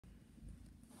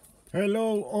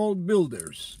Hello all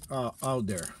builders out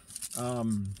there.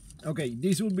 Okay,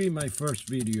 this will be my first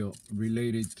video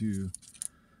related to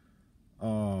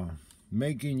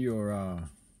making your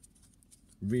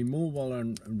removal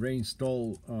and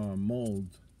reinstall mold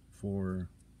for,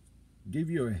 give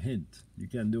you a hint, you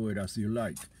can do it as you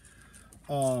like.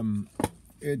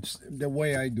 It's the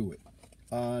way I do it.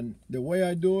 And the way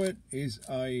I do it is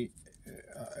I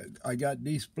got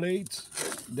these plates.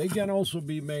 They can also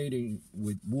be made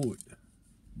with wood,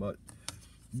 but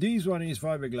this one is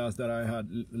fiberglass that I had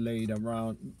laid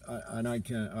around, and I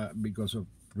can because of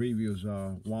previous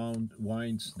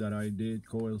wines that I did,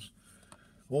 coils,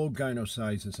 all kind of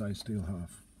sizes. I still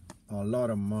have a lot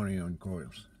of money on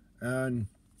coils, and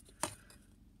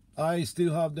I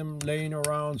still have them laying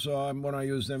around, so I'm gonna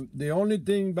use them. The only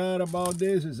thing bad about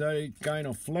this is I kind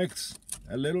of flex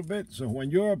a little bit, so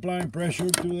when you're applying pressure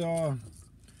to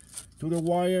the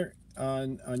wire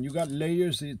and you got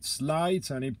layers, it slides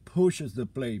and it pushes the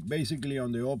plate basically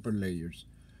on the upper layers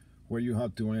where you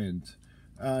have to end,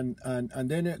 and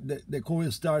then the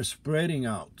coil starts spreading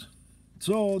out.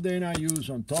 So then I use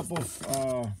on top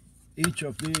of each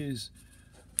of these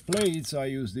plates, I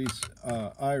use this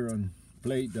iron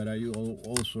plate that I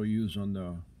also use on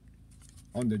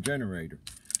the generator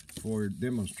for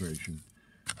demonstration.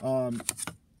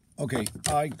 Okay,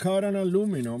 I cut an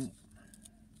aluminum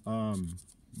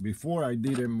before I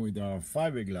did them with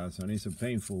fiberglass, and it's a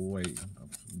painful way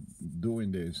of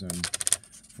doing this, and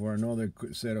for another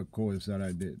set of coils that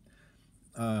I did,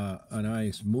 and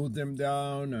I smooth them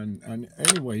down, and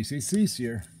anyways, it's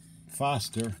easier,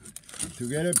 faster to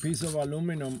get a piece of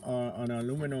aluminum, an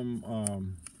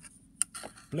aluminum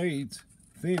plate,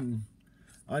 thin,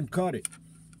 and cut it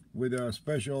with a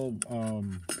special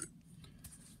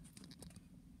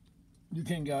you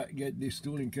can get this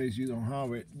tool in case you don't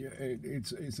have it.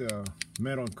 It's a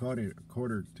metal cutter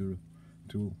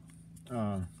tool.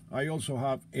 I also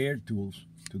have air tools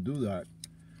to do that,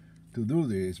 to do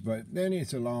this, but then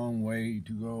it's a long way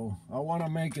to go. I want to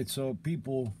make it so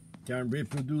people can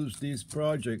reproduce this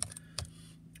project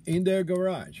in their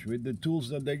garage with the tools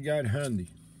that they got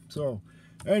handy. So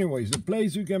anyways, the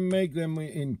plates, you can make them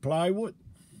in plywood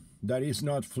that is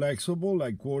not flexible,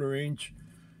 like 1/4 inch,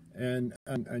 and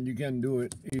you can do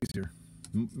it easier,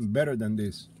 better than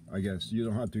this, I guess. You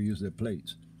don't have to use the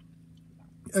plates.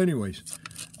 Anyways,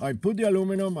 I put the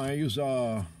aluminum. I use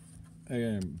a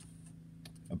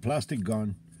plastic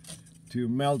gun to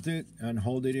melt it and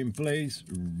hold it in place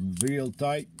real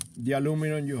tight. The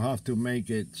aluminum, you have to make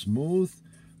it smooth.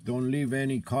 Don't leave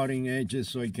any cutting edges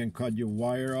so you can cut your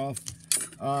wire off.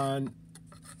 And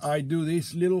I do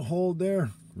this little hole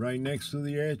there right next to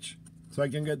the edge so I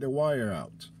can get the wire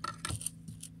out.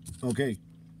 Okay,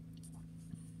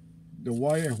 the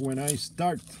wire when I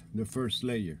start the first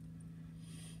layer.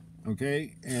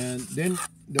 Okay, and then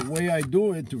the way I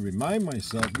do it, to remind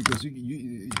myself, because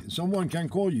someone can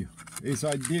call you, is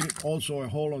I did also a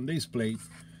hole on this plate,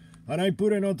 and I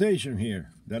put a notation here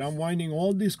that I'm winding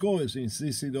all these coils in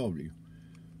CCW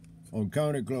on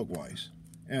counterclockwise,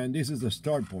 and this is the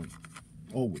start point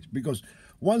always, because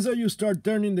once that you start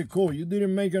turning the coil, you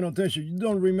didn't make a notation, you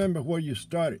don't remember where you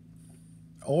started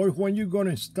or when you're going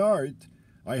to start.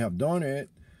 I have done it,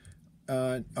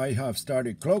 and I have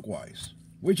started clockwise,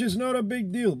 which is not a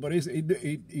big deal, but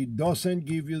it doesn't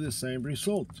give you the same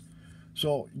result.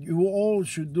 So you all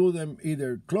should do them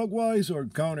either clockwise or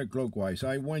counterclockwise.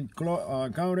 I went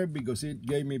counter because it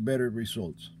gave me better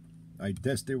results. I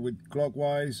tested with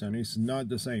clockwise and it's not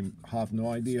the same. Have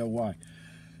no idea why.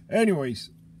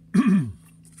 Anyways,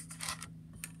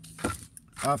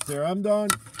 after I'm done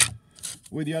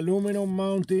with the aluminum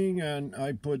mounting, and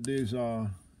I put this,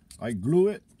 I glue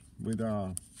it with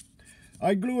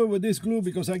this glue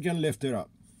because I can lift it up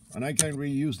and I can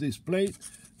reuse this plate,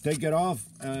 take it off,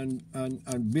 and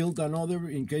build another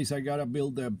in case I gotta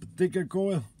build a thicker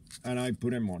coil, and I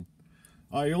put them on.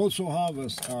 I also have a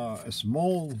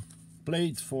small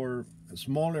plate for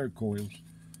smaller coils,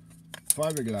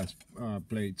 fiberglass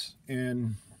plates,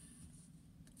 and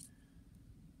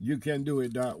you can do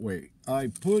it that way. I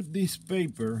put this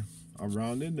paper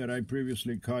around it that I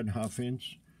previously cut 1/2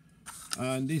 inch,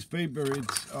 and this paper,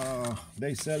 it's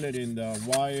they sell it in the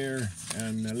wire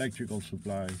and electrical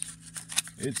supplies.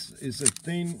 It's a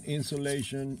thin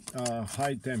insulation,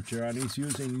 high temperature, and it's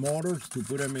using motors to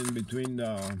put them in between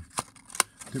the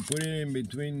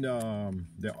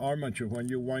the armature when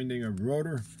you're winding a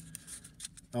rotor,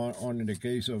 on the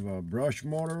case of a brush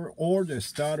motor or the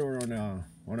starter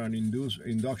on an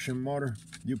induction motor.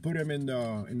 You put them in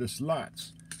the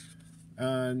slots,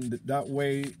 and that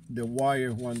way the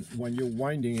wire, when you're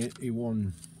winding it, it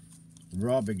won't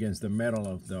rub against the metal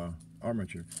of the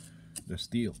armature, the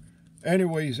steel.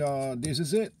 Anyways, this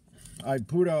is it. I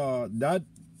put that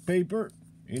paper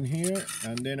in here,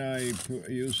 and then I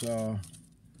use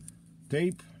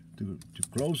tape to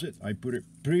close it. I put it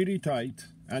pretty tight,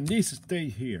 and this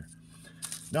stays here.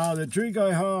 Now the trick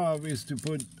I have is to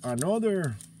put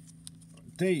another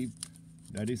tape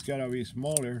that is gotta be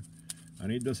smaller,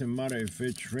 and it doesn't matter if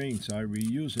it shrinks, I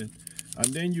reuse it, and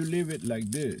then you leave it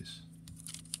like this.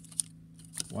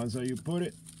 Once you put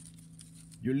it,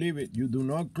 you leave it. You do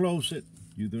not close it.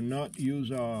 You do not use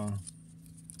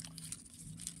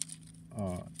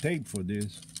tape for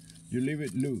this. You leave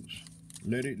it loose.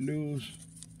 Let it loose.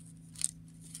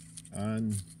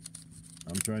 And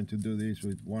I'm trying to do this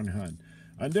with one hand.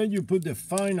 And then you put the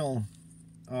final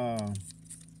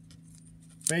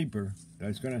paper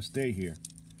that's gonna stay here.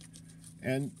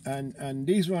 And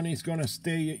this one is gonna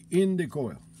stay in the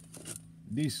coil.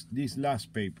 This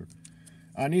last paper.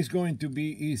 And it's going to be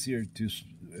easier to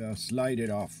slide it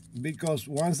off, because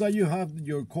once that you have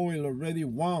your coil already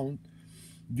wound,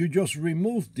 you just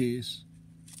remove this,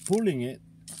 pulling it,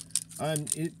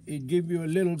 and it gives you a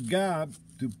little gap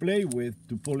to play with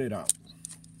to pull it out.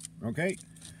 Okay,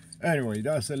 anyway,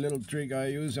 that's a little trick I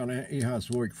use, and it has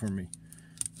worked for me.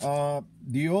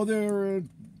 The other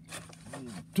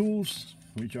tools,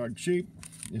 which are cheap,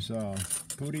 is a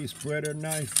putty spreader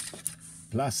knife,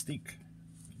 plastic,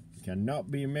 cannot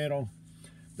be metal,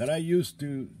 that I use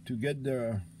to get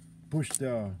push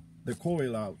the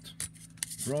coil out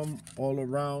from all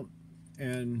around,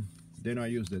 and then I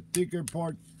use the thicker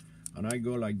part, and I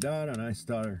go like that, and I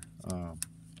start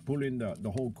pulling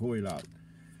the whole coil out.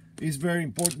 It's very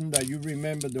important that you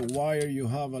remember the wire you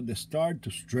have at the start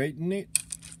to straighten it.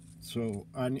 So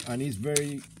and it's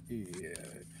very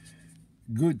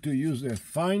good to use the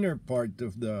finer part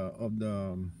of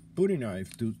the putty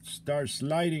knife to start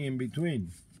sliding in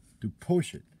between, to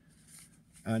push it,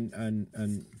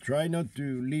 and try not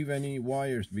to leave any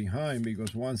wires behind,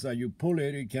 because once that you pull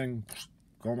it, it can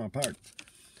come apart.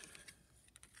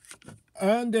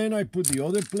 And then I put the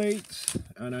other plates,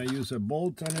 and I use a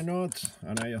bolt and a nut,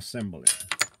 and I assemble it.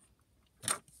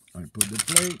 I put the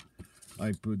plate,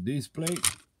 I put this plate.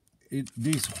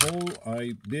 This hole,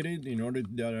 I did it in order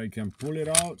that I can pull it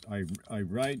out. I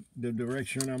write the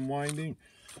direction I'm winding.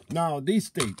 Now this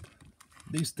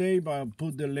tape, I'll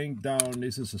put the link down.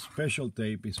 This is a special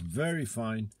tape. It's very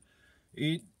fine.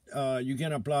 You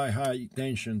can apply high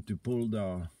tension to pull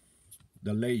the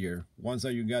layer. Once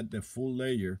that you got the full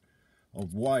layer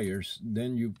of wires,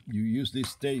 then you use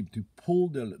this tape to pull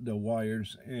the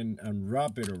wires and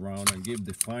wrap it around and give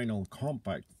the final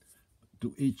compact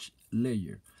to each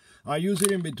layer. I use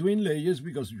it in between layers,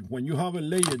 because when you have a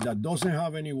layer that doesn't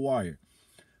have any wire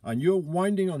and you're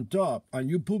winding on top and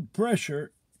you put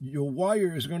pressure, your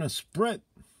wire is going to spread,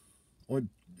 or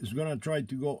it's going to try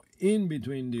to go in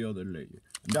between the other layer.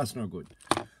 That's not good.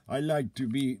 I like to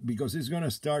be, because it's going to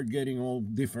start getting all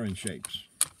different shapes.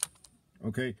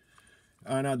 Okay?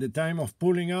 And at the time of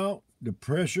pulling out, the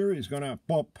pressure is going to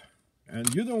pop.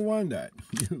 And you don't want that.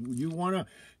 You want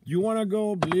to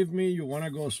go, believe me, you want to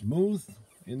go smooth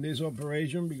in this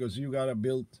operation, because you got to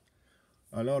build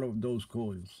a lot of those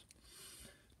coils.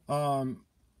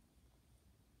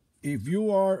 If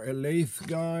you are a lathe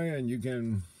guy and you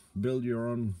can build your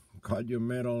own, cut your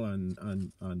metal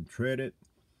and thread it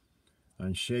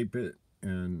and shape it,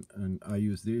 and I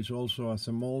use this also as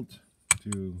a mold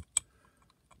to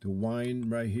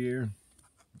wind right here.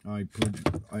 I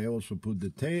also put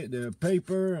the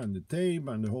paper and the tape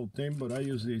and the whole thing, but I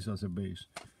use this as a base.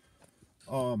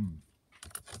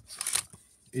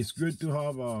 It's good to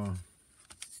have a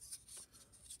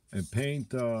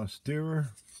paint stirrer,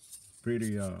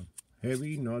 pretty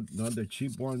heavy, not the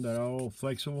cheap one that are all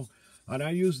flexible. And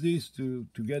I use this to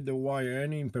get the wire,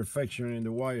 any imperfection in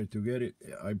the wire, to get it.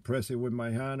 I press it with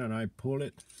my hand and I pull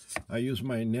it. I use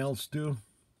my nails too.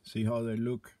 See how they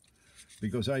look?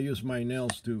 Because I use my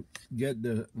nails to get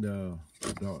the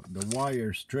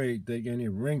wire straight, take any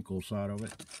wrinkles out of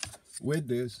it with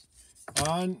this.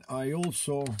 And I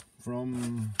also,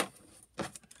 from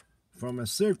a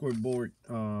circuit board,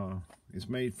 it's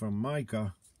made from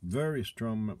mica, very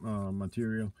strong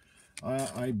material.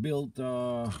 I built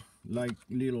like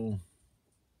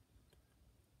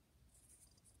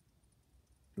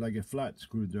a flat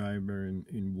screwdriver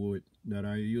in wood, that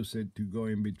I use it to go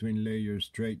in between layers,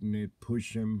 straighten it,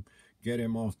 push them, get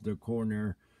them off the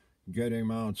corner, get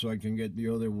them out so I can get the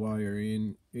other wire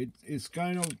in. It's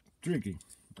kind of tricky.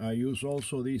 I use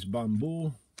also these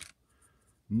bamboo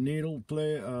needle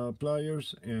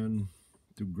pliers, and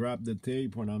to grab the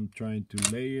tape when I'm trying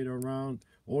to lay it around,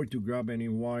 or to grab any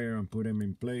wire and put them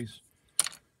in place.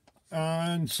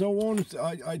 and so on.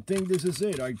 I think this is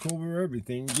it. I cover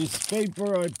everything. This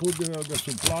paper, I put the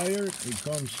supplier. It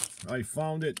comes, I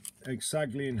found it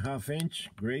exactly in 1/2 inch.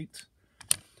 Great.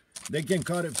 They can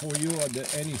cut it for you at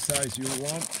any size you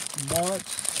want, but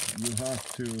you have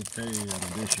to pay an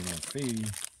additional fee.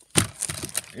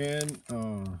 And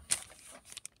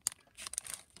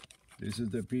this is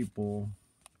the people,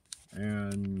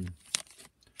 and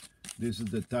this is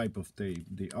the type of tape,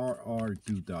 the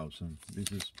RR2000.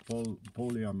 This is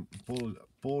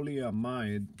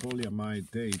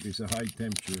polyamide tape. It's a high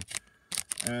temperature.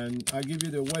 And I give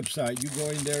you the website. You go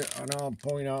in there and I'll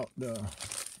point out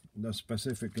the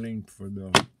specific link for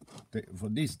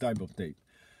this type of tape.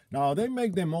 Now they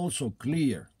make them also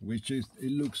clear, which is,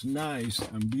 it looks nice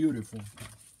and beautiful.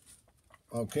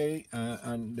 Okay,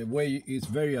 and the way it's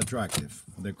very attractive.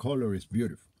 The color is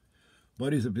beautiful,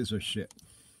 but it's a piece of shit.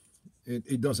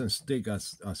 It doesn't stick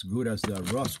as good as the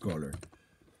rust color.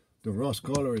 The rust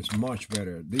color is much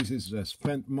better. This is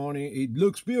spent money. It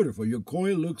looks beautiful. Your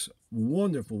coil looks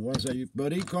wonderful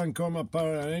but it can come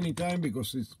apart at any time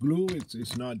because it's glue.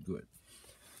 It's not good.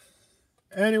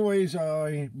 Anyways,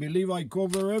 I believe I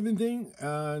cover everything,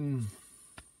 and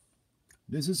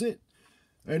this is it.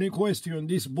 Any question?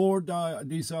 This board,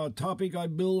 this topic I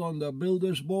built on the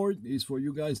builder's board is for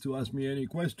you guys to ask me any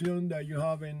question that you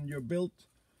have in your build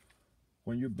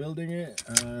when you're building it,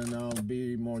 and I'll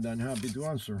be more than happy to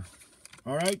answer.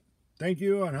 All right, thank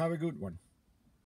you and have a good one.